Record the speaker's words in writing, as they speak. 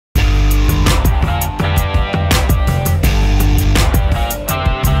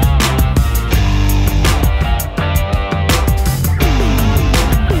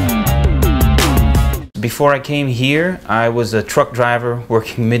Before I came here, I was a truck driver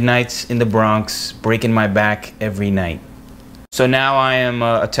working midnights in the Bronx, breaking my back every night. So now I am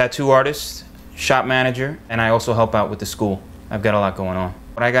a tattoo artist, shop manager, and I also help out with the school. I've got a lot going on.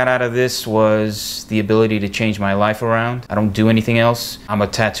 What I got out of this was the ability to change my life around. I don't do anything else. I'm a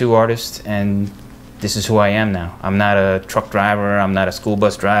tattoo artist, and this is who I am now. I'm not a truck driver, I'm not a school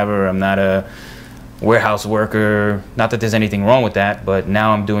bus driver, I'm not a warehouse worker. Not that there's anything wrong with that, but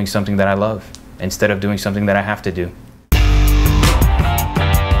now I'm doing something that I love instead of doing something that I have to do.